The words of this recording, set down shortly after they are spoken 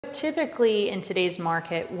Typically in today's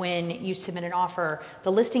market, when you submit an offer,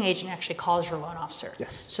 the listing agent actually calls your loan officer.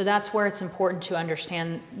 Yes. So that's where it's important to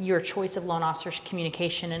understand your choice of loan officer's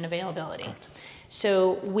communication and availability. Correct.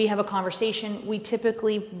 So we have a conversation. We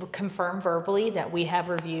typically confirm verbally that we have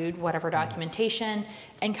reviewed whatever documentation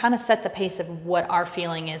and kind of set the pace of what our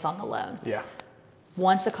feeling is on the loan. Yeah.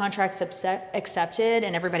 Once the contract's accepted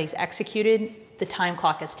and everybody's executed, the time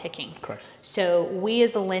clock is ticking. Correct. So we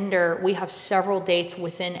as a lender, we have several dates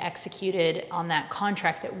within executed on that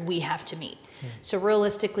contract that we have to meet. So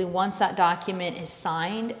realistically, once that document is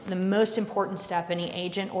signed, the most important step any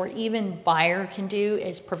agent or even buyer can do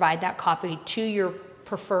is provide that copy to your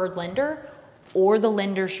preferred lender or the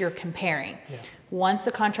lenders you're comparing. Yeah. Once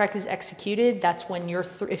the contract is executed, that's when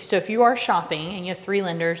if you are shopping and you have 3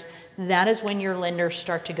 lenders, that is when your lenders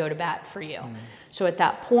start to go to bat for you. So at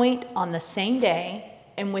that point, on the same day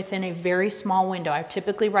and within a very small window, I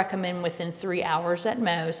typically recommend within 3 hours at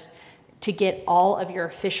most, to get all of your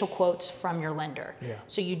official quotes from your lender. Yeah.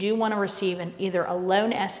 So you do want to receive either a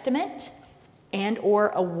loan estimate and or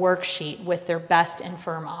a worksheet with their best and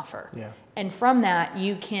firm offer. Yeah. And from that,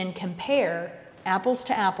 you can compare apples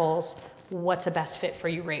to apples what's a best fit for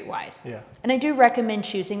you rate-wise. Yeah. And I do recommend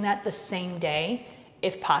choosing that the same day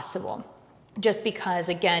if possible, just because,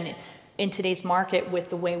 again, in today's market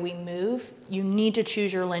with the way we move, you need to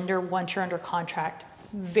choose your lender once you're under contract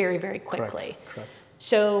very, very quickly. Correct.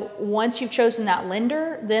 So once you've chosen that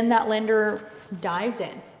lender, then that lender dives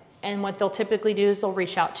in. And what they'll typically do is they'll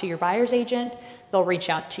reach out to your buyer's agent, they'll reach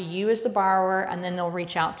out to you as the borrower, and then they'll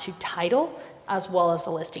reach out to title as well as the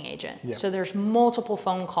listing agent. Yeah. So there's multiple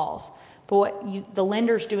phone calls. But what the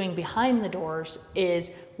lender's doing behind the doors is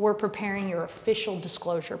we're preparing your official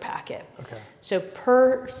disclosure packet. Okay. So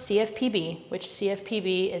per CFPB, which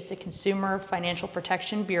CFPB is the Consumer Financial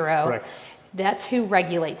Protection Bureau, Correct. That's who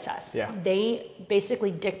regulates us. Yeah. They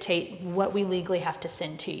basically dictate what we legally have to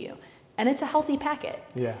send to you. And it's a healthy packet.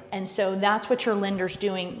 Yeah. And so that's what your lender's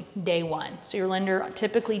doing day one. So your lender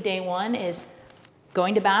typically day one is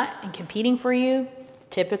going to bat and competing for you,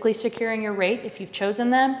 typically securing your rate if you've chosen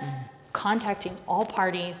them, contacting all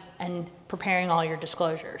parties and preparing all your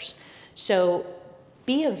disclosures. So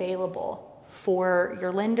be available for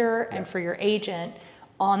your lender and for your agent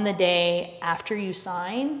on the day after you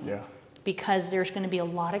sign. Yeah. Because there's going to be a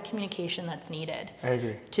lot of communication that's needed I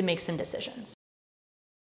agree. to make some decisions.